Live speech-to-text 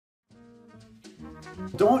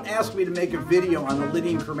Don't ask me to make a video on the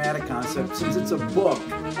Lydian chromatic concept since it's a book.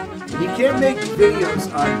 And you can't make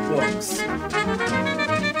videos on books.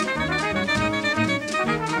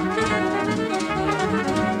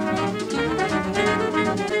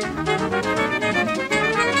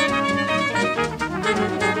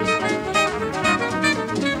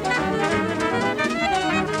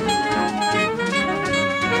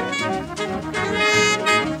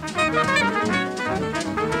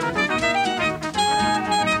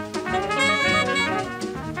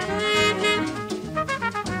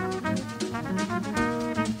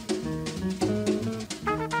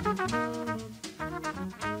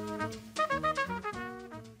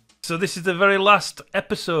 So this is the very last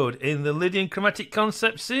episode in the Lydian Chromatic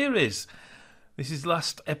Concept series. This is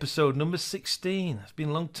last episode number 16. It's been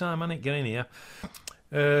a long time, hasn't it, getting here?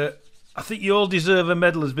 I think you all deserve a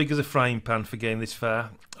medal as big as a frying pan for getting this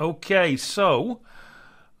far. Okay, so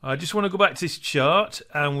I just want to go back to this chart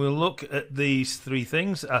and we'll look at these three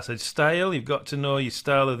things. I said style. You've got to know your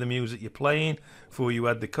style of the music you're playing before you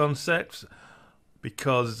add the concepts.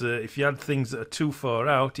 Because if you add things that are too far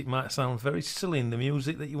out, it might sound very silly in the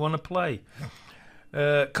music that you want to play.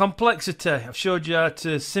 Complexity. I've showed you how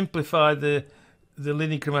to simplify the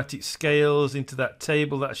Lydian chromatic scales into that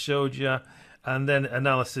table that I showed you, and then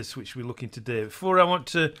analysis, which we're looking to do. Before I want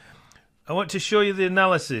to show you the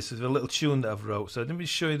analysis of a little tune that I've wrote. So let me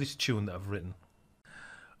show you this tune that I've written.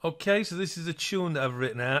 Okay, so this is a tune that I've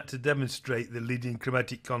written out to demonstrate the Lydian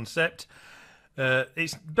chromatic concept.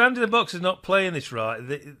 It's Band in the Box is not playing this right.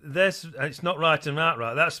 It's not right and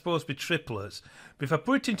right. That's supposed to be triplets. But if I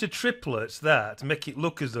put it into triplets, to make it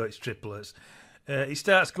look as though it's triplets, it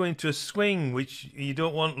starts going to a swing, which you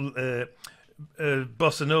don't want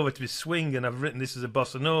bossa nova to be swing. And I've written this as a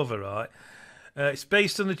bossa nova, right? It's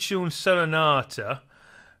based on the tune Serenata,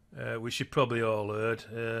 which you probably all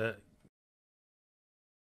heard.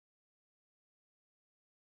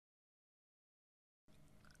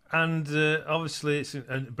 And obviously it's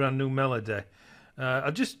a brand new melody.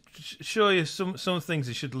 I'll just show you some things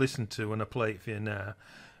you should listen to when I play it for you now.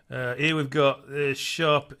 Here we've got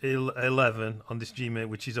sharp 11 on this G major,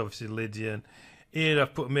 which is obviously Lydian. Here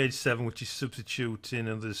I've put major 7, which is substituting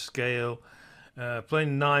another scale.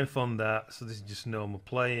 Playing ninth on that, so this is just normal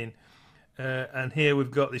playing. And here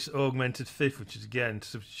we've got this augmented fifth, which is again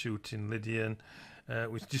substituting Lydian,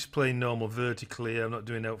 which is just playing normal vertically. I'm not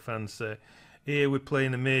doing out fancy. Here we're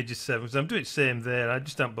playing a major 7, so I'm doing the same there. I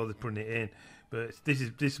just haven't bothered putting it in. But this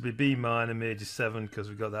will be B minor major 7 because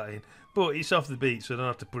we've got that in. But it's off the beat, so I don't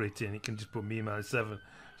have to put it in. It can just put B minor 7.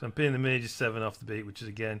 So I'm playing the major 7 off the beat, which is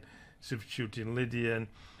again substituting Lydian.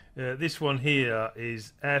 This one here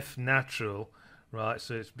is F natural, right?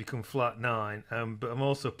 So it's become flat 9. But I'm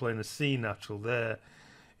also playing a C natural there.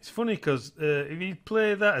 It's funny because if you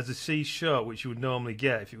play that as a C sharp, which you would normally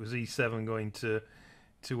get if it was E7 going to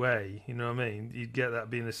A, you know what I mean? You'd get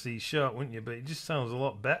that being a C sharp, wouldn't you? But it just sounds a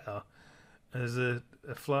lot better as a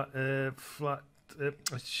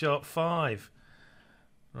sharp 5,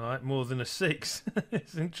 right? More than a 6.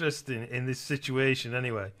 It's interesting in this situation,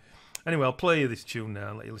 anyway. Anyway, I'll play you this tune now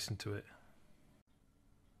and let you listen to it.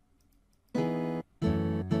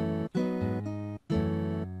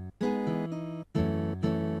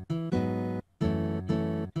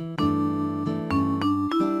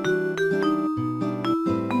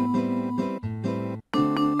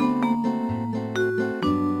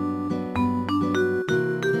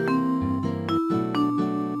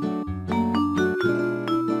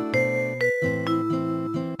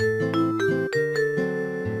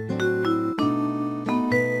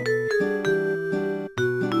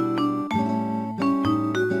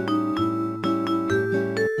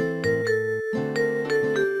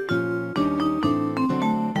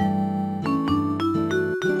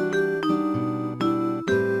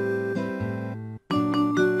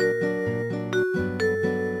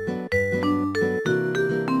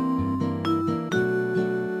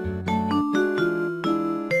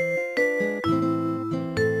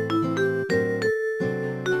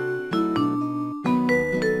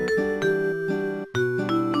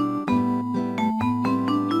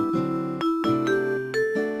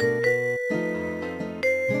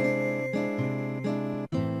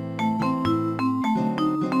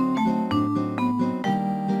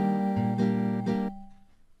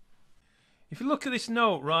 Look at this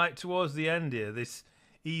note right towards the end here, this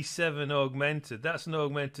E7 augmented. That's an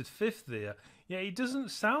augmented fifth there. Yeah, it doesn't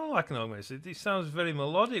sound like an augmented. It sounds very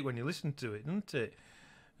melodic when you listen to it, doesn't it?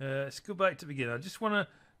 Let's go back to the beginning. I just want to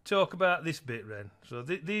talk about this bit, Ren. So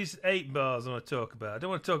these 8 bars I want to talk about. I don't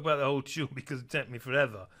want to talk about the whole tune because it'd take me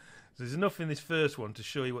forever. So there's enough in this first one to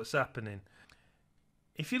show you what's happening.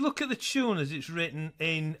 if you look at the tune as it's written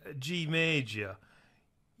in G major,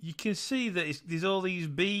 you can see that there's all these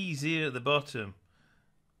B's here at the bottom.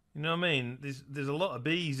 You know what I mean? There's a lot of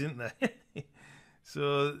B's, isn't there?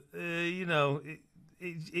 So, you know,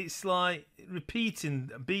 it's like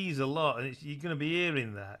repeating B's a lot, and you're going to be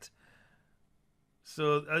hearing that.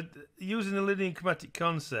 So, using the Lydian chromatic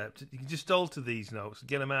concept, you can just alter these notes and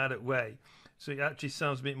get them out of the way, so it actually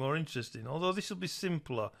sounds a bit more interesting. Although this will be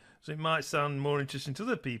simpler, so it might sound more interesting to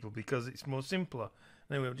other people because it's more simpler.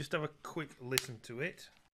 Anyway, we'll just have a quick listen to it.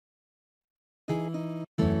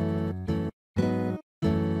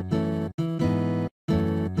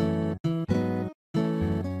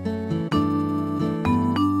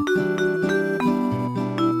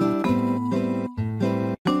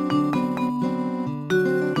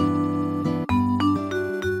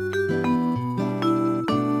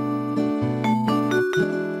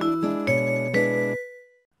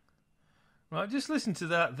 Right, just listen to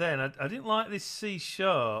that then. I didn't like this C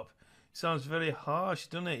sharp. It sounds very harsh,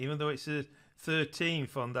 doesn't it? Even though it's a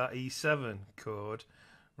 13th on that E7 chord.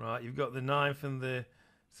 Right, you've got the 9th and the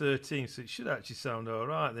 13th, so it should actually sound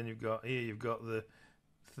alright. Then you've got here, you've got the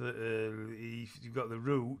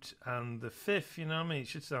root and the 5th, you know what I mean? It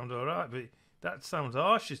should sound alright, but that sounds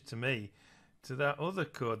harshest to me to that other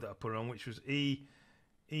chord that I put on, which was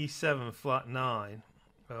E7 flat 9,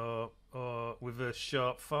 or with a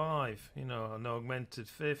sharp 5, you know, an augmented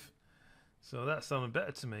 5th. So that sounded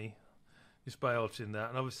better to me just by altering that.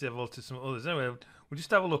 And obviously I've altered some others. Anyway, we'll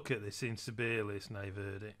just have a look at this in Sibelius now you've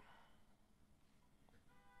heard it.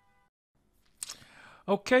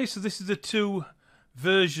 Okay, so this is the two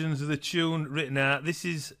versions of the tune written out. This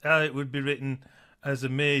is how it would be written as a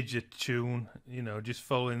major tune, you know, just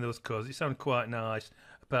following those chords. It sounded quite nice,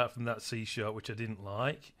 apart from that C sharp, which I didn't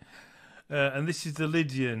like. And this is the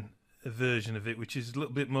Lydian version of it, which is a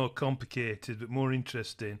little bit more complicated but more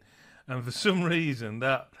interesting. And for some reason,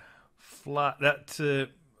 that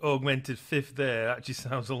augmented 5th there actually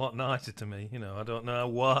sounds a lot nicer to me. You know, I don't know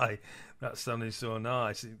why that's sounding so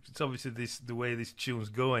nice. It's obviously the way this tune's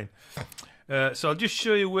going. So I'll just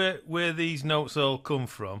show you where these notes all come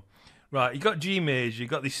from. Right, you got G major, you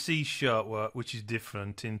got this C sharp, which is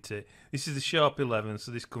different, isn't it? This is the sharp 11,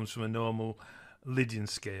 so this comes from a normal Lydian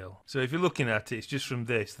scale. So if you're looking at it, it's just from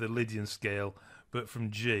this, the Lydian scale, but from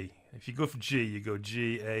G. If you go for G, you go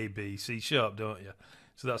G, A, B, C sharp, don't you?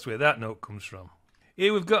 So that's where that note comes from.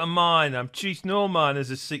 Here we've got a minor. I'm treating all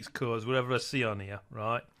minors as 6 chords, whatever I see on here,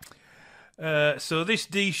 right? So this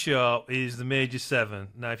D sharp is the major 7.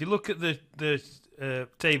 Now, if you look at the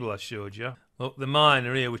table I showed you, look, the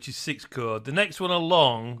minor here, which is 6 chord. The next one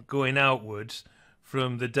along, going outwards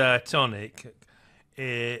from the diatonic,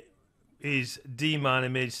 is D minor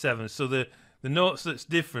major 7. So the notes that's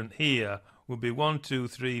different here would be 1, 2,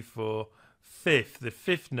 3, 4, 5th. The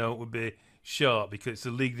 5th note would be sharp because it's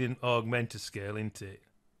the Lydian augmented scale, isn't it?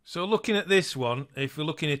 So looking at this one, if we're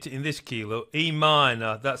looking at it in this kilo, E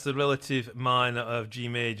minor, that's the relative minor of G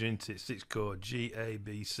major, isn't it? 6 chord, G, A,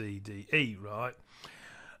 B, C, D, E, right?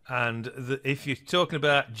 And if you're talking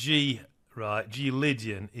about G, right, G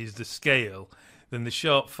Lydian is the scale, then the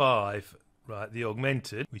sharp 5, right, the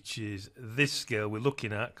augmented, which is this scale we're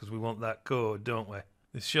looking at because we want that chord, don't we?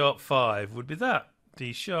 The sharp 5 would be that,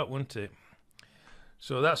 D sharp, wouldn't it?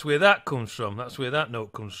 So that's where that comes from. That's where that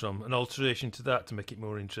note comes from. An alteration to that to make it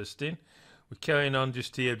more interesting. We're carrying on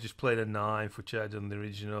just here, just playing a 9th, which I had on the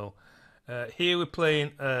original. Here we're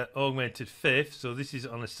playing augmented 5th, so this is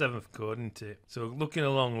on a 7th chord, isn't it? So looking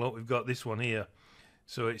along, look, we've got this one here.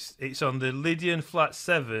 So it's on the Lydian flat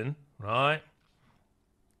 7, right?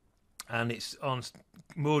 And it's on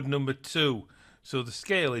mode number 2. So the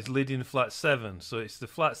scale is Lydian flat 7. So it's the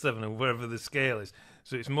flat 7 or wherever the scale is.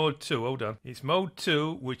 So it's mode 2, hold on. It's mode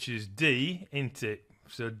 2, which is D, isn't it?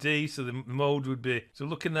 So D, so the mode would be, so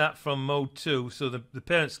looking at from mode 2, so the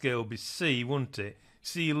parent scale would be C, wouldn't it?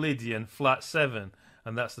 C Lydian flat 7.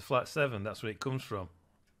 And that's the flat 7, that's where it comes from.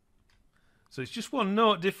 So it's just one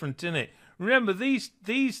note different, isn't it? Remember, these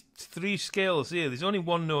 3 scales here, there's only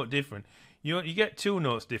one note different. You get 2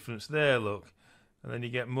 notes difference there, look. And then you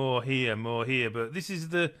get more here, but this is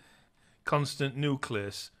the constant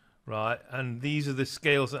nucleus, right? And these are the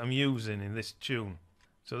scales that I'm using in this tune.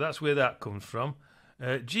 So that's where that comes from.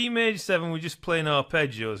 G major 7, we're just playing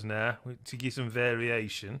arpeggios now to give some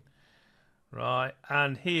variation, right?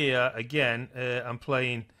 And here, again, I'm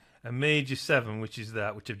playing a major 7, which is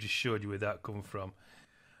that, which I've just showed you where that comes from.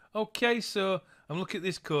 Okay, so I'm looking at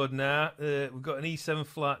this chord now. We've got an E7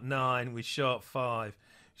 flat 9 with sharp 5.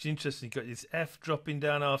 It's interesting, you've got this F dropping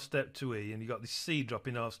down half step to E, and you've got this C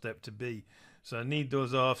dropping half step to B. So I need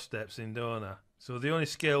those half steps in, don't I? So the only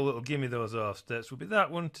scale that'll give me those half steps would be that,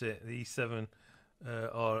 wouldn't it? The E7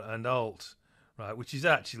 and alt, right, which is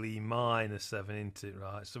actually E minor 7, isn't it,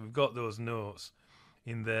 right? So we've got those notes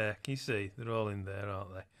in there. Can you see? They're all in there,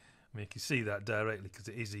 aren't they? I mean, you can see that directly because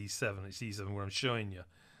it is E7. It's E7 where I'm showing you.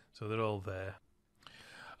 So they're all there.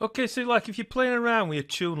 Okay, so like if you're playing around with a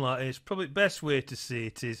tune like this, probably the best way to see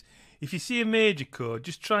it is if you see a major chord,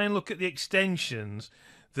 just try and look at the extensions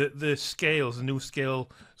that the scales, the new scales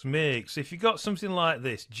make. So if you've got something like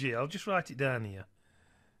this, G, I'll just write it down here.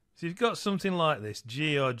 So you've got something like this,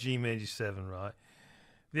 G or G major 7, right?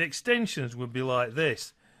 The extensions would be like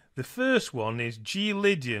this. The first one is G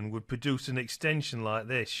Lydian would produce an extension like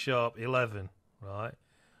this, sharp 11, right?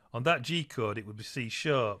 On that G chord, it would be C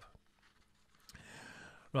sharp.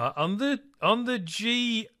 Right, on the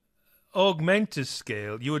G augmented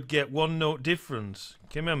scale, you would get one note difference.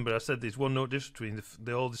 Okay, remember I said there's one note difference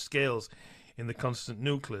between all the scales in the constant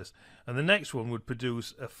nucleus, and the next one would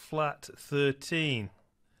produce a flat 13.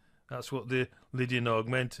 That's what the Lydian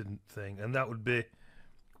augmented thing, and that would be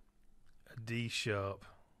a D sharp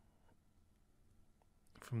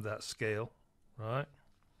from that scale, right?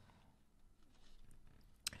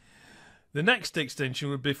 The next extension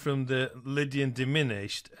would be from the Lydian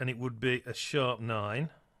diminished, and it would be a sharp 9.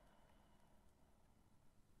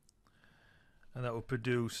 And that would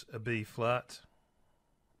produce a B flat.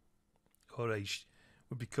 Or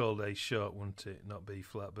would be called A sharp, wouldn't it? Not B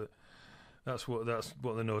flat, but that's what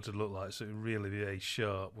the note would look like. So it would really be A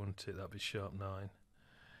sharp, wouldn't it? That'd be sharp 9.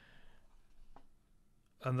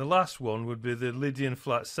 And the last one would be the Lydian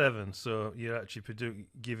flat 7. So you're actually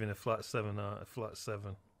giving a flat 7 a flat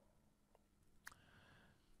 7.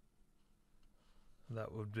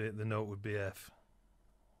 That would be, the note would be F.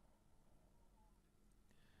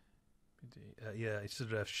 Yeah, it's a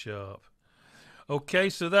F sharp. Okay,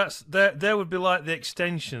 so there would be like the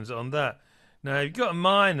extensions on that. Now you've got a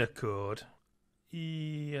minor chord,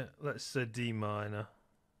 E, let's say D minor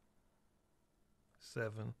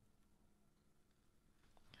 7.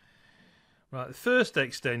 Right, the first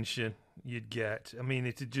extension you'd get, I mean,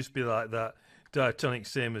 it'd just be like that, diatonic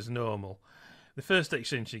same as normal. The first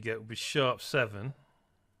extension you get would be sharp 7.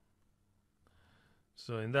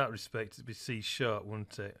 So in that respect, it'd be C sharp,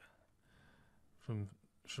 wouldn't it?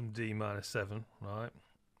 From D minor 7, right?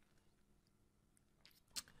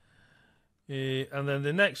 And then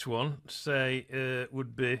the next one, say,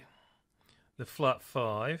 would be the flat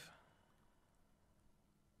 5,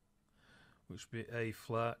 which would be A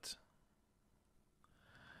flat.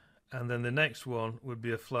 And then the next one would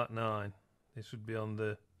be a flat 9. This would be on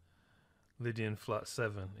the Lydian flat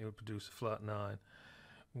 7. It would produce a flat 9,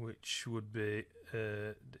 which would be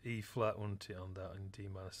E flat, wouldn't it, on that in D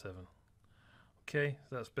minor 7. Okay,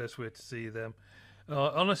 that's the best way to see them.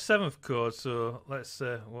 On a 7th chord, so let's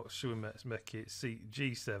say, what should we make it?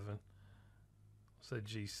 G7. Say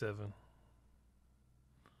G7.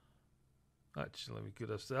 Actually, we could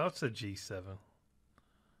have said, I'd say G7.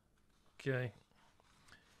 Okay.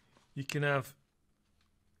 You can have,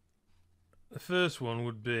 the first one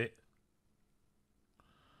would be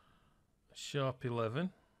sharp 11,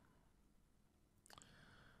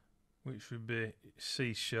 which would be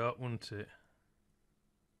C sharp, wouldn't it?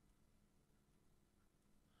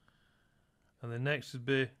 And the next would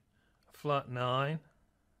be a flat 9.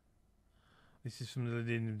 This is from the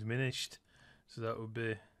Lydian diminished, so that would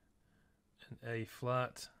be an A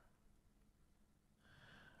flat.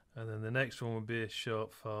 And then the next one would be a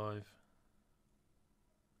sharp 5, which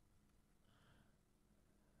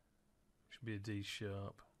would be a D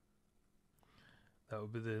sharp. That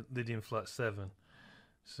would be the Lydian flat 7.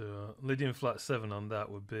 So Lydian flat 7 on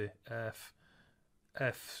that would be F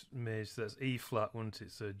major, that's E flat, wouldn't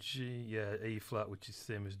it? So G, yeah, E flat, which is the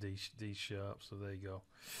same as D sharp. So there you go.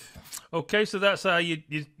 Okay, so that's how you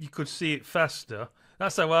could see it faster.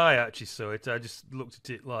 That's how I actually saw it. I just looked at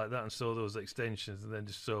it like that and saw those extensions, and then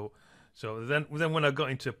just so then when I got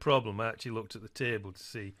into a problem, I actually looked at the table to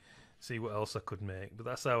see what else I could make. But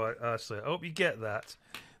that's how I saw it. I hope you get that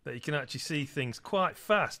you can actually see things quite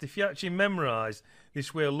fast if you actually memorise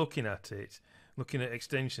this way of looking at it. Looking at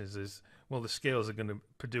extensions as well, the scales are going to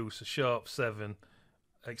produce a sharp 7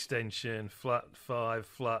 extension, flat 5,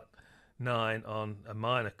 flat 9 on a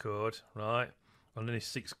minor chord, right? On any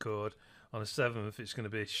 6th chord. On a 7th, it's going to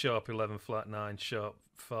be sharp 11, flat 9, sharp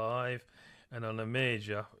 5, and on a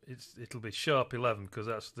major, it'll be sharp 11 because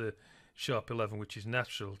that's the sharp 11 which is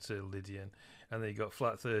natural to Lydian, and then you got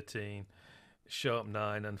flat 13, sharp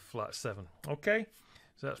 9, and flat 7. Okay,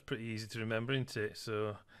 so that's pretty easy to remember, isn't it?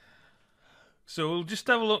 So we'll just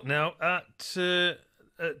have a look now at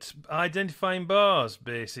identifying bars,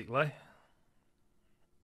 basically.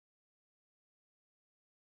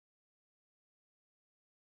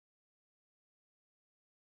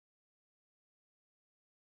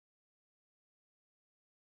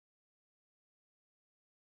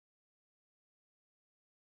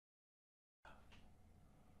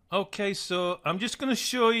 Okay, so I'm just going to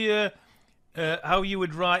show you how you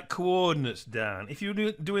would write coordinates down. If you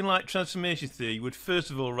were doing like transformation theory, you would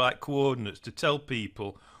first of all write coordinates to tell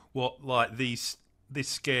people what like this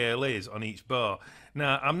scale is on each bar.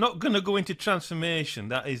 Now, I'm not going to go into transformation,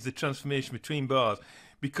 that is the transformation between bars,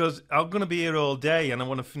 because I'm going to be here all day and I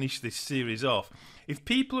want to finish this series off. If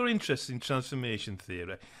people are interested in transformation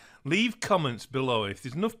theory, leave comments below. If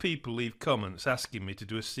there's enough people leave comments asking me to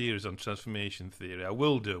do a series on transformation theory, I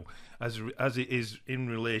will do, as it is in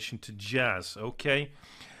relation to jazz, okay?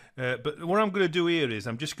 But what I'm going to do here is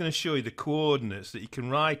I'm just going to show you the coordinates that you can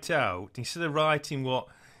write out. Instead of writing what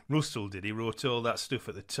Russell did, he wrote all that stuff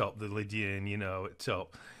at the top, the Lydian, you know, at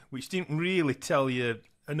top, which didn't really tell you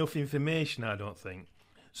enough information, I don't think.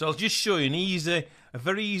 So I'll just show you a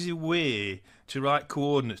very easy way to write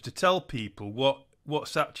coordinates to tell people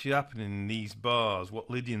what's actually happening in these bars, what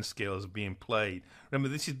Lydian scales are being played. Remember,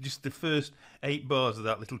 this is just the first 8 bars of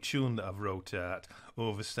that little tune that I've wrote out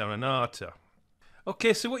over Serenata.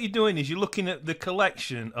 Okay, so what you're doing is you're looking at the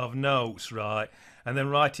collection of notes, right, and then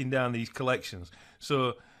writing down these collections.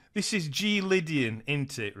 So this is G Lydian,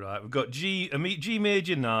 isn't it, right? We've got G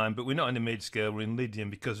major 9, but we're not in the major scale, we're in Lydian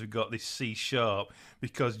because we've got this C sharp,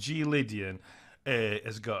 because G Lydian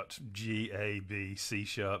has got G, A, B, C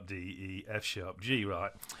sharp, D, E, F sharp, G,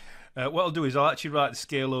 right? What I'll do is I'll actually write the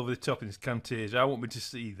scale over the top in this Camtasia. I won't be to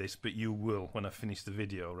see this, but you will when I finish the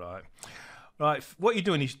video, right? Right, what you're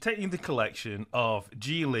doing is you're taking the collection of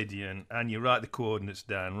G Lydian and you write the coordinates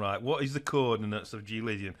down, right? What is the coordinates of G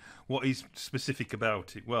Lydian? What is specific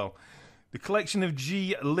about it? Well, the collection of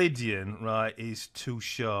G Lydian, right, is 2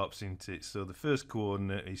 sharps, isn't it? So the first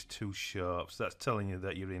coordinate is 2 sharps. That's telling you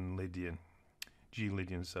that you're in Lydian. G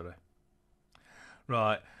Lydian, sorry.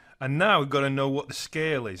 Right, and now we've got to know what the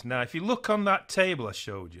scale is. Now, if you look on that table I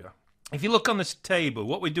showed you, if you look on this table,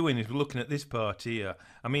 what we're doing is we're looking at this part here.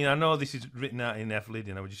 I mean, I know this is written out in F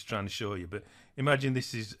Lydian, I was just trying to show you, but imagine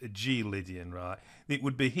this is a G Lydian, right? It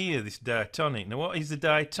would be here, this diatonic. Now, what is the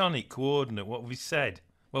diatonic coordinate? What have we said?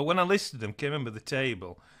 Well, when I listed them, can you remember the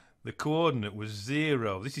table? The coordinate was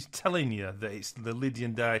 0. This is telling you that it's the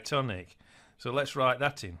Lydian diatonic. So let's write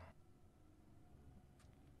that in.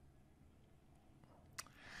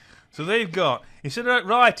 So they've got, instead of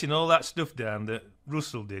writing all that stuff down that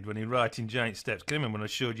Russell did when he writing giant steps, can you remember when I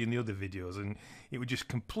showed you in the other videos and it would just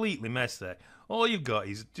completely mess there? All you've got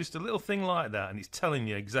is just a little thing like that and it's telling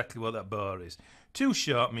you exactly what that bar is. 2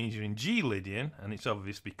 sharp means you're in G Lydian, and it's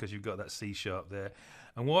obvious because you've got that C sharp there.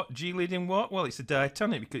 And what, G Lydian what? Well, it's a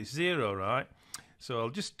diatonic because it's 0, right? So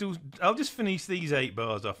I'll just finish these 8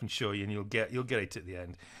 bars off and show you, and you'll get it at the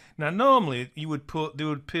end. Now, normally there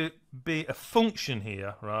would be a function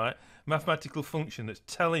here, right? Mathematical function that's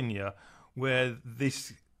telling you where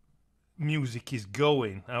this music is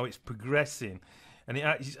going, how it's progressing, and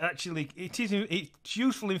it's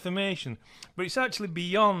useful information, but it's actually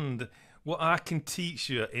beyond what I can teach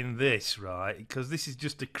you in this, right? Because this is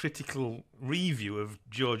just a critical review of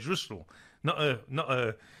George Russell, not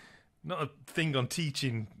a thing on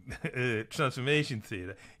teaching transformation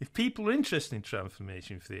theory. If people are interested in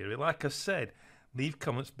transformation theory, like I said, leave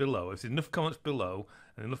comments below. If there's enough comments below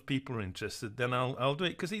and enough people are interested, then I'll do it,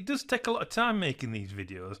 because it does take a lot of time making these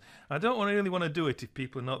videos. I don't really want to do it if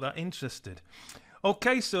people are not that interested.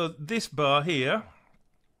 Okay, so this bar here,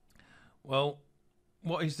 well,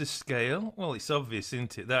 what is the scale? Well, it's obvious,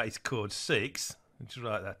 isn't it? That is chord 6. Let's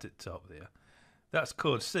write that at the top there. That's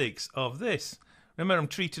chord 6 of this. Remember, I'm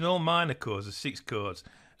treating all minor chords as 6 chords.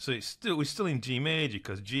 So we're still in G major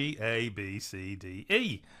because G, A, B, C, D,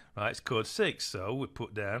 E. Right, it's chord 6. So we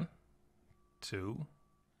put down 2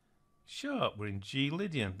 sharp. We're in G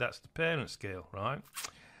Lydian. That's the parent scale, right?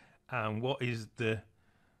 And what is the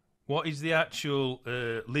actual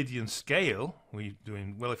Lydian scale we're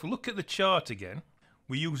doing? Well, if we look at the chart again,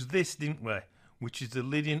 we used this, didn't we? Which is the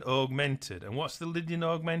Lydian augmented. And what's the Lydian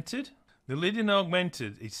augmented? The Lydian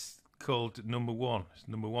augmented is called number 1. It's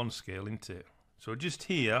number 1 scale, isn't it? So just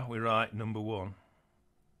here we write number 1.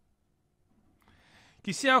 Can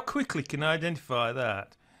you see how quickly can I identify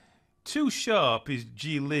that? 2 sharp is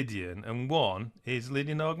G Lydian and 1 is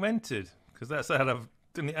Lydian augmented, because that's how I've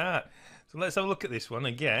done it out. So let's have a look at this one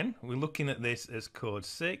again. We're looking at this as chord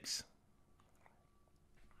 6.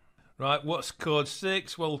 Right, what's chord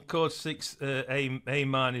 6? Well, chord 6, A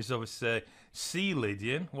minor is obviously C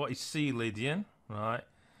Lydian. What is C Lydian? Right.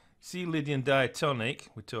 C Lydian diatonic,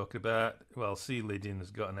 we're talking about, well, C Lydian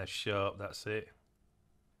has got an F sharp, that's it.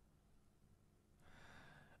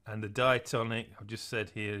 And the diatonic, I've just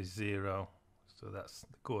said here, is 0. So that's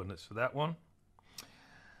the coordinates for that one.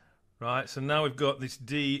 Right, so now we've got this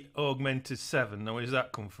D augmented 7. Now, where does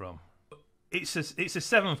that come from? it's a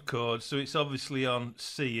seventh chord, so it's obviously on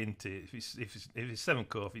C, isn't it? If it's seventh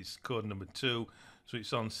chord, it's chord number 2, so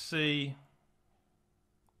it's on C.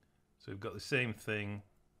 So we've got the same thing.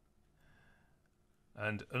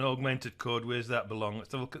 And an augmented chord, where's that belong?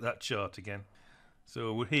 Let's have a look at that chart again.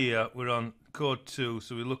 So we're here, we're on chord 2,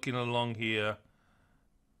 so we're looking along here,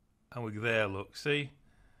 and we're there, look, see?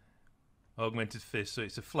 Augmented fifth, so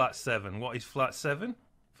it's a flat 7. What is flat 7?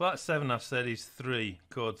 Flat 7, I've said, is 3,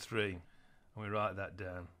 chord 3. And we write that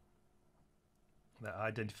down. That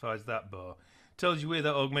identifies that bar. Tells you where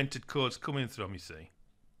that augmented chord's coming from, you see.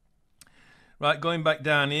 Right, going back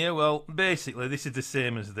down here, well, basically this is the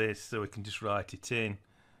same as this, so we can just write it in.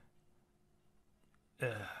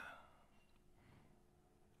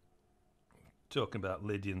 Talking about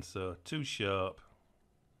Lydian, so 2 sharp,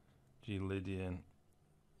 G Lydian,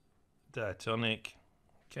 diatonic,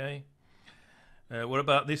 okay. What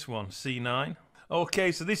about this one, C9?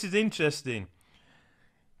 Okay, so this is interesting.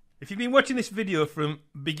 If you've been watching this video from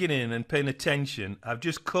beginning and paying attention, I've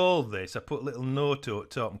just called this, I put a little note at the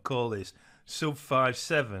top and call this sub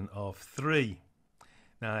 5/7 of 3.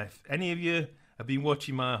 Now, if any of you have been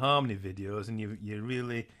watching my harmony videos and you're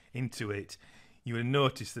really into it, you will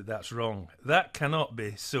notice that that's wrong. That cannot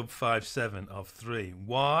be sub 5/7 of 3.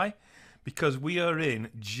 Why? Because we are in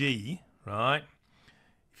G, right?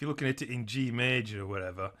 If you're looking at it in G major or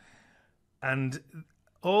whatever, and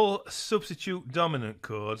all substitute dominant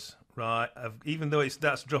chords, right, even though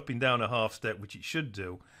that's dropping down a half step, which it should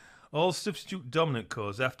do, all substitute dominant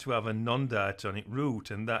chords have to have a non-diatonic root,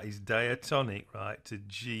 and that is diatonic, right, to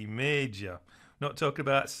G major. Not talking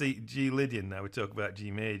about G Lydian now, we're talking about G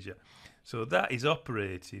major. So that is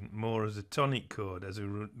operating more as a tonic chord as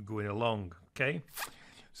we're going along, okay?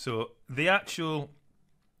 So the actual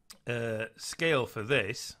scale for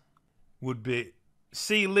this would be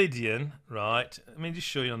C Lydian, right? Let me just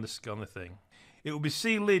show you on the thing. It would be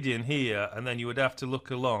C Lydian here, and then you would have to look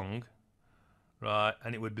along, right?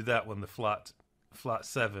 And it would be that one, the flat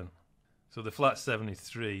 7. So the flat 7 is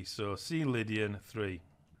 3. So C Lydian 3.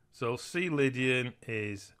 So C Lydian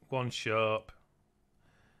is 1 sharp,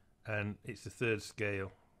 and it's the 3rd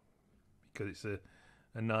scale because it's a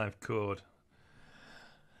 9th chord.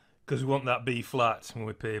 Because we want that B flat when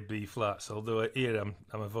we play B flats. Although here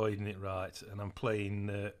I'm avoiding it, right, and I'm playing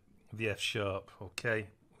the F sharp, okay,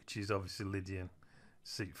 which is obviously Lydian,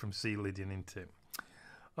 from C Lydian into it.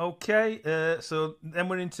 Okay, so then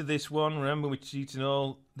we're into this one. Remember, we're treating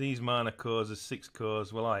all these minor chords as 6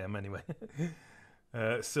 chords. Well, I am anyway.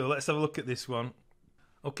 So let's have a look at this one.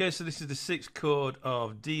 Okay, so this is the 6th chord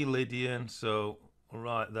of D Lydian. So we'll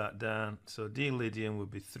write that down. So D Lydian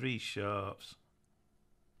would be 3 sharps.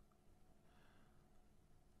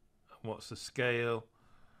 What's the scale?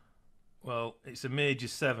 Well, it's a major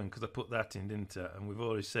 7 because I put that in, didn't I? And we've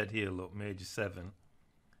already said here, look, major 7.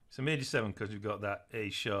 It's a major 7 because we've got that A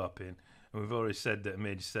sharp in. And we've already said that a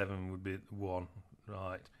major 7 would be 1,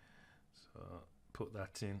 right? So put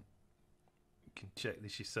that in. You can check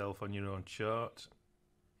this yourself on your own chart.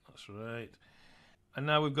 That's right. And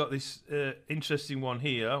now we've got this interesting one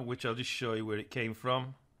here, which I'll just show you where it came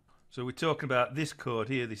from. So we're talking about this chord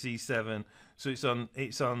here, this E7. So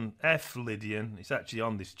it's on F Lydian. It's actually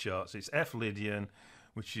on this chart. So it's F Lydian,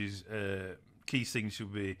 which is key signature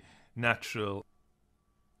would be natural.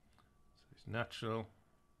 So it's natural.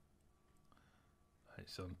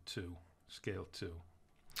 It's on 2, scale 2.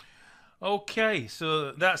 Okay,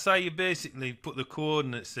 so that's how you basically put the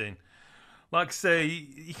coordinates in. Like I say,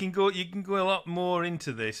 you can go a lot more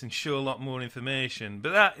into this and show a lot more information.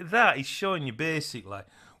 But that is showing you basically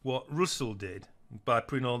what Russell did by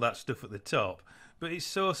putting all that stuff at the top. But it's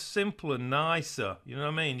so simple and nicer, you know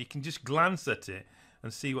what I mean? You can just glance at it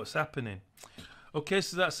and see what's happening. Okay,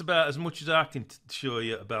 so that's about as much as I can show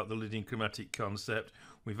you about the Lydian chromatic concept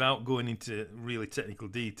without going into really technical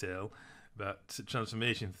detail about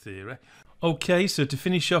transformation theory. Okay, so to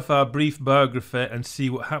finish off our brief biography and see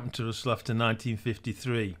what happened to Russell after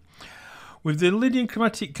 1953. With the Lydian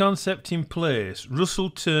chromatic concept in place, Russell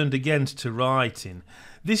turned again to writing,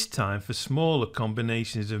 this time for smaller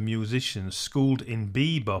combinations of musicians schooled in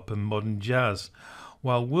bebop and modern jazz.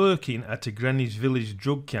 While working at a Greenwich Village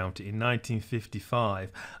drug counter in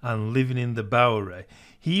 1955 and living in the Bowery,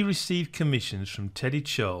 he received commissions from Teddy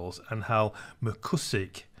Charles and Hal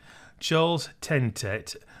McCusick. Charles'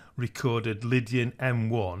 Tentet recorded Lydian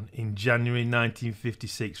M1 in January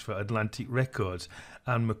 1956 for Atlantic Records,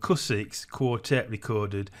 and McCusick's quartet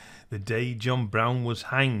recorded The Day John Brown Was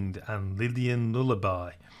Hanged and Lydian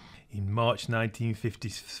Lullaby in March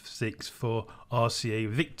 1956 for RCA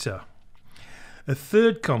Victor. A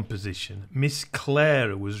third composition, Miss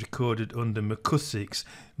Clara, was recorded under McCusick's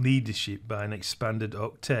leadership by an expanded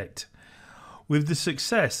octet. With the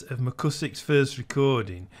success of McCusick's first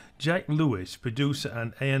recording, Jack Lewis, producer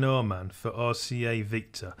and A&R man for RCA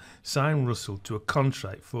Victor, signed Russell to a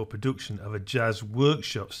contract for production of a Jazz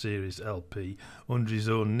Workshop Series LP under his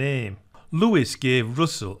own name. Lewis gave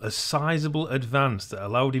Russell a sizable advance that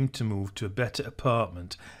allowed him to move to a better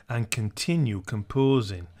apartment and continue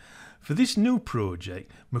composing. For this new project,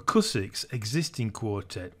 McCusick's existing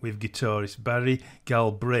quartet with guitarist Barry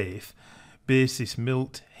Galbraith, bassist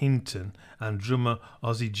Milt Hinton and drummer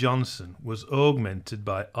Ozzie Johnson was augmented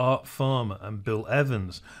by Art Farmer and Bill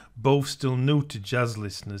Evans, both still new to jazz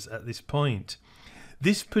listeners at this point.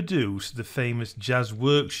 This produced the famous Jazz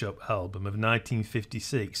Workshop album of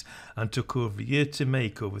 1956 and took over a year to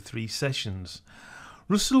make over 3 sessions.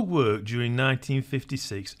 Russell worked during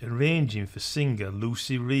 1956 arranging for singer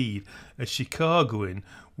Lucy Reed, a Chicagoan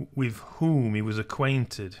with whom he was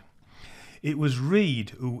acquainted. It was Reed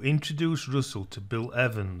who introduced Russell to Bill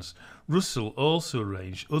Evans. Russell also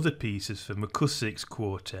arranged other pieces for McCusick's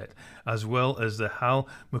quartet, as well as the Hal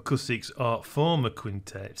McCusick's Art Farmer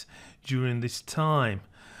quintet during this time.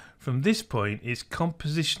 From this point, his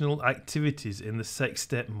compositional activities in the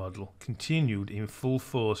sextet model continued in full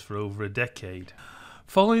force for over a decade.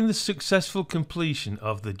 Following the successful completion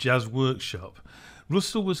of the Jazz Workshop,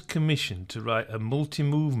 Russell was commissioned to write a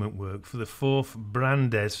multi-movement work for the 4th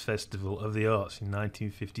Brandes Festival of the Arts in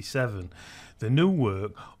 1957. The new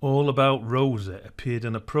work, All About Rosa, appeared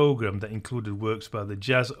on a programme that included works by the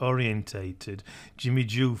jazz-orientated Jimmy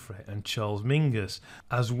Giuffre and Charles Mingus,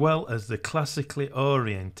 as well as the classically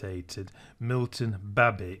orientated Milton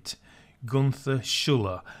Babbitt, Gunther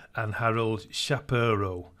Schuller and Harold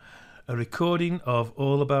Shapiro. A recording of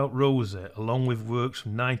All About Rosa, along with works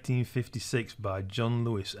from 1956 by John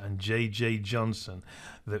Lewis and J.J. Johnson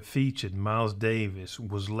that featured Miles Davis,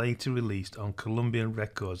 was later released on Columbia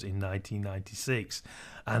Records in 1996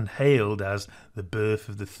 and hailed as the birth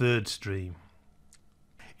of the third stream.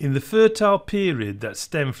 In the fertile period that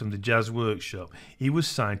stemmed from the Jazz Workshop, he was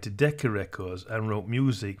signed to Decca Records and wrote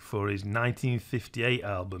music for his 1958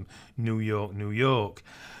 album New York, New York.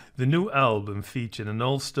 The new album featured an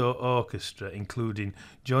all-star orchestra including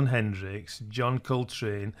John Hendricks, John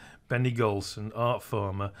Coltrane, Benny Golson, Art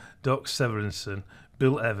Farmer, Doc Severinsen,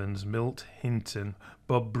 Bill Evans, Milt Hinton,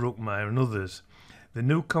 Bob Brookmeyer and others. The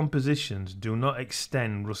new compositions do not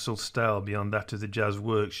extend Russell's style beyond that of the Jazz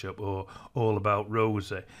Workshop or All About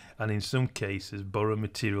Rosa, and in some cases borrow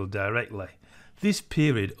material directly. This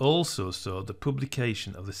period also saw the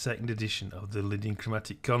publication of the second edition of the Lydian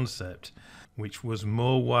Chromatic concept, which was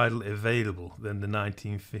more widely available than the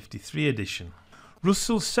 1953 edition.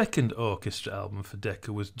 Russell's second orchestra album for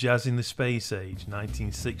Decca was Jazz in the Space Age,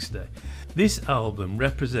 1960. This album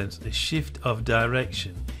represents a shift of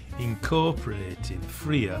direction, incorporating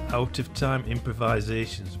freer, out-of-time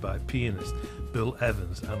improvisations by pianist Bill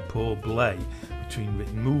Evans and Paul Bley between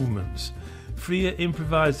written movements. Freer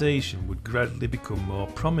improvisation would gradually become more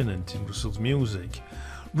prominent in Russell's music.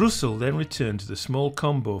 Russell then returned to the small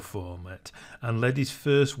combo format and led his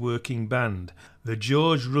first working band, the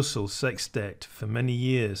George Russell Sextet, for many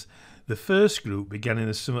years. The first group began in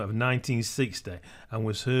the summer of 1960 and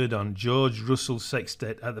was heard on George Russell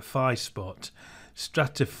Sextet at the Five Spot,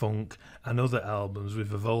 Stratafunk and other albums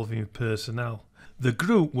with evolving personnel. The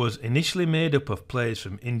group was initially made up of players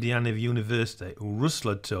from Indiana University who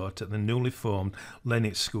Russell had taught at the newly formed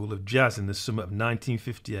Lenox School of Jazz in the summer of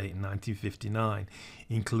 1958 and 1959,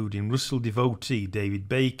 including Russell devotee David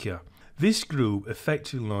Baker. This group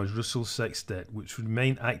effectively launched Russell's Sextet, which would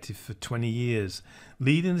remain active for 20 years.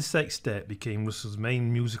 Leading the sextet became Russell's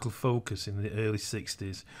main musical focus in the early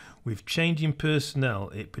 60s. With changing personnel,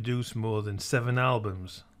 it produced more than 7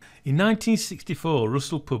 albums. In 1964,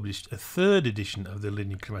 Russell published a third edition of the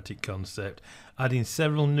Lydian Chromatic concept, adding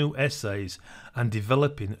several new essays and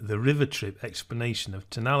developing the River Trip explanation of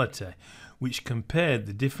tonality, which compared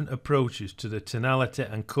the different approaches to the tonality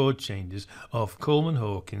and chord changes of Coleman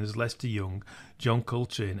Hawkins, Lester Young, John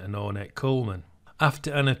Coltrane and Ornette Coleman.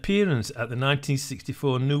 After an appearance at the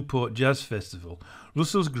 1964 Newport Jazz Festival,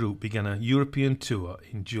 Russell's group began a European tour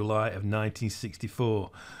in July of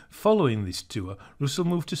 1964. Following this tour, Russell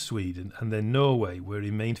moved to Sweden and then Norway, where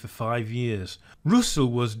he remained for 5 years.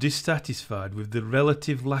 Russell was dissatisfied with the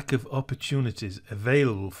relative lack of opportunities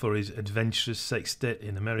available for his adventurous sextet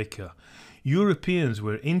in America. Europeans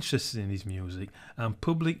were interested in his music and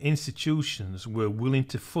public institutions were willing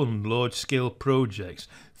to fund large-scale projects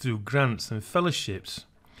through grants and fellowships.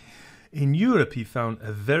 In Europe, he found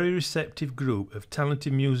a very receptive group of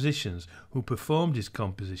talented musicians who performed his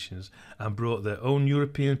compositions and brought their own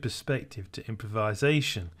European perspective to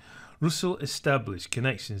improvisation. Russell established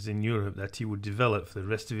connections in Europe that he would develop for the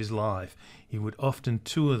rest of his life. He would often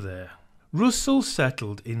tour there. Russell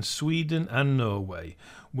settled in Sweden and Norway,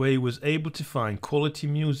 where he was able to find quality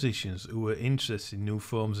musicians who were interested in new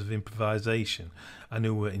forms of improvisation and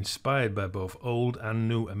who were inspired by both old and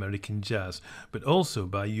new American jazz, but also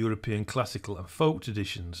by European classical and folk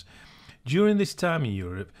traditions. During this time in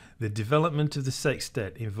Europe, the development of the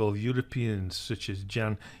sextet involved Europeans such as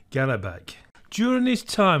Jan Garabak. During his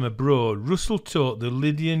time abroad, Russell taught the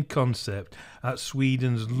Lydian concept at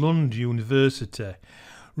Sweden's Lund University.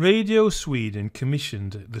 Radio Sweden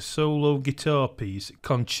commissioned the solo guitar piece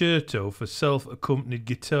Concerto for Self-Accompanied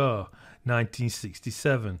Guitar,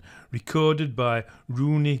 1967, recorded by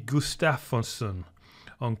Rune Gustafsson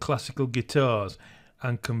on classical guitars,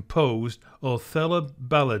 and composed Othello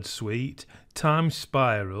Ballad Suite, Time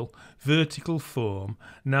Spiral, Vertical Form,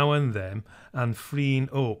 Now and Then, and Freeing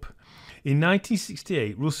Up. In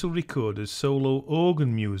 1968, Russell recorded solo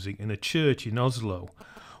organ music in a church in Oslo.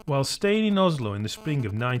 While staying in Oslo in the spring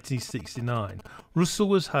of 1969, Russell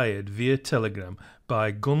was hired via telegram by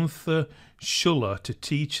Gunther Schuller to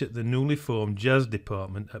teach at the newly formed jazz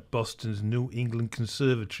department at Boston's New England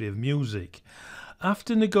Conservatory of Music.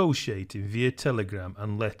 After negotiating via telegram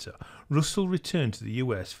and letter, Russell returned to the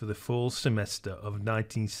US for the fall semester of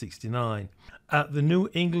 1969. At the New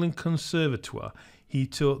England Conservatoire, he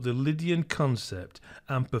taught the Lydian concept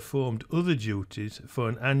and performed other duties for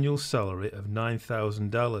an annual salary of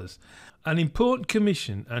 $9,000. An important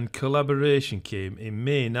commission and collaboration came in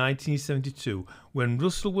May 1972 when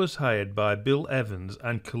Russell was hired by Bill Evans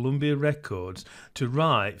and Columbia Records to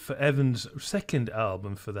write for Evans' second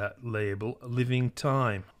album for that label, Living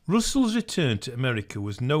Time. Russell's return to America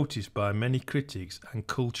was noticed by many critics and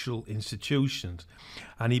cultural institutions,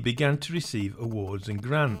 and he began to receive awards and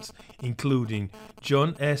grants, including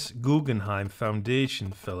John S. Guggenheim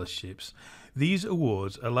Foundation fellowships. These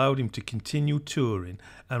awards allowed him to continue touring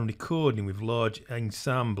and recording with large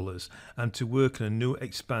ensembles and to work on a new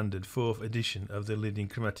expanded fourth edition of the Lydian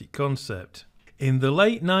Chromatic concept. In the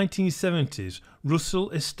late 1970s, Russell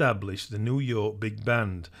established the New York Big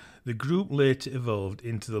Band. The group later evolved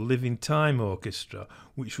into the Living Time Orchestra,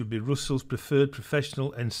 which would be Russell's preferred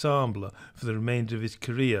professional ensemble for the remainder of his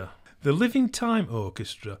career. The Living Time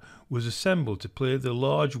Orchestra was assembled to play the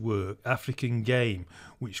large work African Game,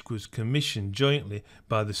 which was commissioned jointly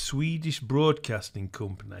by the Swedish Broadcasting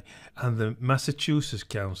Company and the Massachusetts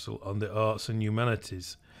Council on the Arts and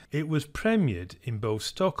Humanities. It was premiered in both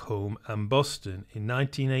Stockholm and Boston in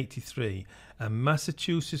 1983, and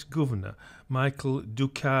Massachusetts Governor Michael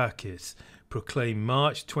Dukakis proclaimed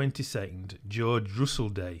March 22nd George Russell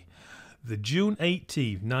Day. The June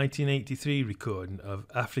 18, 1983 recording of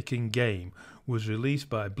African Game was released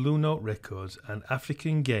by Blue Note Records, and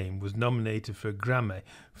African Game was nominated for a Grammy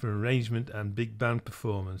for arrangement and big band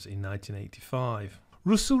performance in 1985.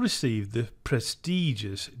 Russell received the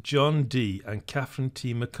prestigious John D. and Catherine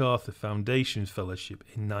T. MacArthur Foundation Fellowship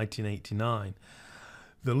in 1989.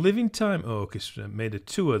 The Living Time Orchestra made a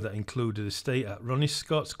tour that included a stay at Ronnie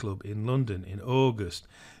Scott's Club in London in August.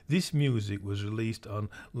 This music was released on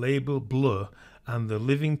label Blur, and the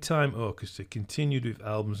Living Time Orchestra continued with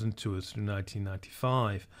albums and tours through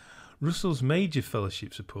 1995. Russell's major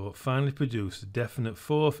fellowship support finally produced the definite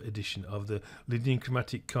fourth edition of the Lydian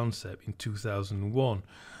Chromatic concept in 2001,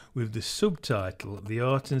 with the subtitle The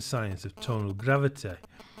Art and Science of Tonal Gravity.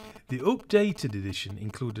 The updated edition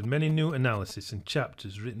included many new analyses and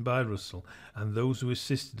chapters written by Russell and those who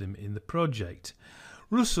assisted him in the project.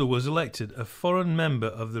 Russell was elected a foreign member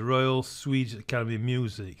of the Royal Swedish Academy of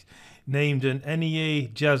Music, named an NEA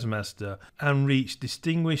Jazzmaster, and reached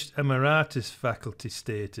Distinguished Emeritus faculty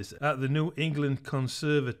status at the New England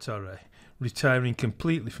Conservatory, retiring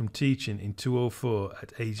completely from teaching in 2004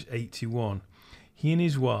 at age 81. He and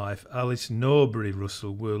his wife, Alice Norbury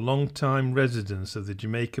Russell, were long-time residents of the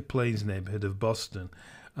Jamaica Plains neighbourhood of Boston.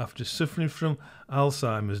 After suffering from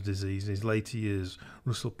Alzheimer's disease in his later years,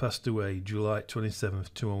 Russell passed away July 27,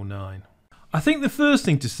 2009. I think the first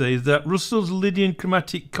thing to say is that Russell's Lydian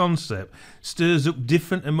Chromatic concept stirs up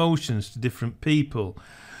different emotions to different people.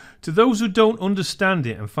 To those who don't understand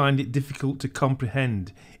it and find it difficult to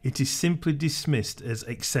comprehend, it is simply dismissed as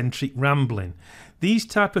eccentric rambling. These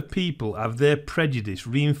type of people have their prejudice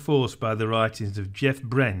reinforced by the writings of Jeff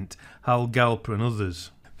Brent, Hal Galper and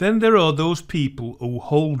others. Then there are those people who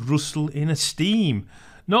hold Russell in esteem,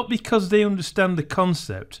 not because they understand the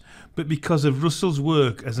concept, but because of Russell's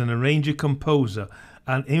work as an arranger-composer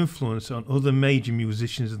and influence on other major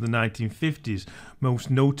musicians of the 1950s,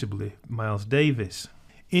 most notably Miles Davis.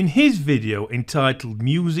 In his video entitled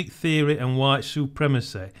Music Theory and White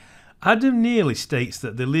Supremacy, Adam Neely states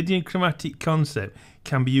that the Lydian chromatic concept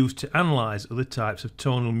can be used to analyse other types of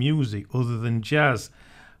tonal music other than jazz.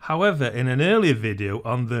 However, in an earlier video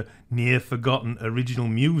on the near-forgotten original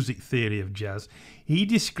music theory of jazz, he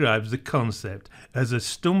describes the concept as a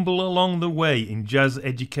stumble along the way in jazz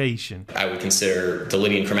education. I would consider the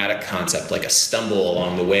Lydian chromatic concept like a stumble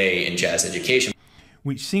along the way in jazz education.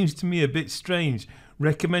 Which seems to me a bit strange,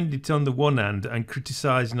 recommending it on the one hand and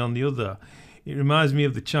criticising on the other. It reminds me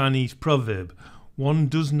of the Chinese proverb, one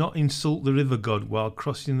does not insult the river god while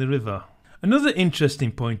crossing the river. Another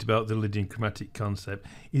interesting point about the Lydian chromatic concept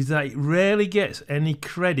is that it rarely gets any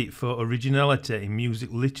credit for originality in music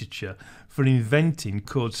literature for inventing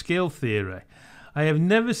chord scale theory. I have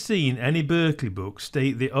never seen any Berkeley book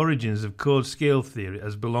state the origins of chord scale theory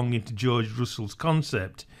as belonging to George Russell's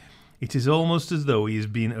concept. It is almost as though he has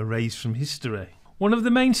been erased from history. One of the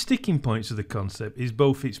main sticking points of the concept is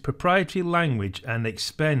both its proprietary language and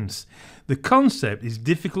expense. The concept is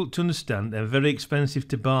difficult to understand and very expensive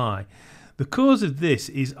to buy. The cause of this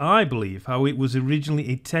is, I believe, how it was originally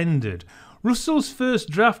intended. Russell's first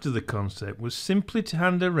draft of the concept was simply to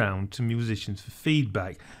hand around to musicians for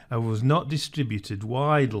feedback and was not distributed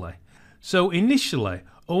widely. So initially,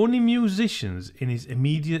 only musicians in his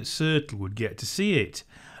immediate circle would get to see it.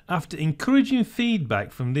 After encouraging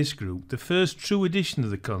feedback from this group, the first true edition of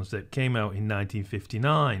the concept came out in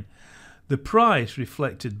 1959. The price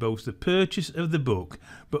reflected both the purchase of the book,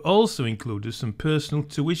 but also included some personal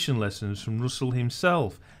tuition lessons from Russell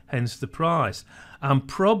himself, hence the price, and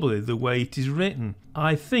probably the way it is written.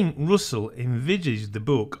 I think Russell envisaged the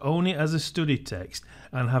book only as a study text,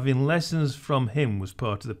 and having lessons from him was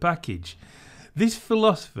part of the package. This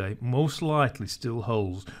philosophy most likely still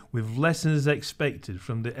holds, with lessons expected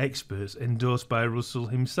from the experts endorsed by Russell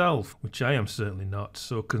himself, which I am certainly not,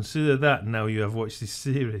 so consider that now you have watched this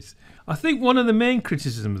series. I think one of the main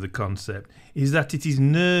criticisms of the concept is that it is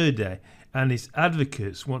nerdy, and its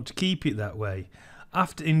advocates want to keep it that way.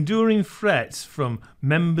 After enduring threats from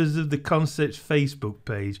members of the concept's Facebook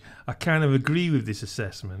page, I kind of agree with this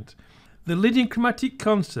assessment. The Lydian chromatic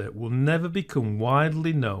concept will never become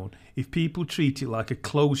widely known if people treat it like a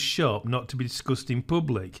closed shop not to be discussed in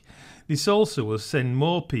public. This also will send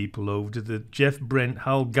more people over to the Jeff Brent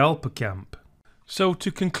Hal Galper camp. So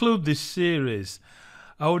to conclude this series,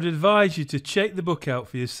 I would advise you to check the book out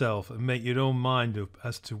for yourself and make your own mind up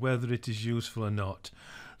as to whether it is useful or not.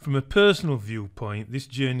 From a personal viewpoint, this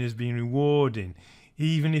journey has been rewarding.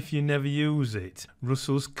 Even if you never use it,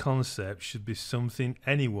 Russell's concept should be something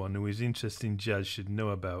anyone who is interested in jazz should know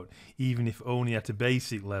about, even if only at a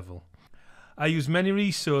basic level. I use many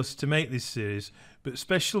resources to make this series, but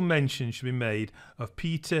special mention should be made of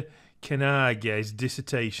Peter Kenage's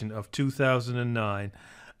dissertation of 2009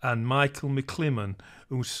 and Michael McClimmon,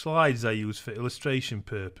 whose slides I use for illustration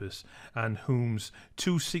purpose, and whom's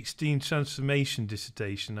 216 transformation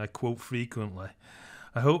dissertation I quote frequently.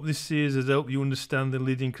 I hope this series has helped you understand the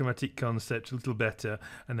Lydian chromatic concept a little better,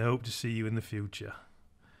 and I hope to see you in the future.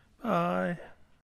 Bye.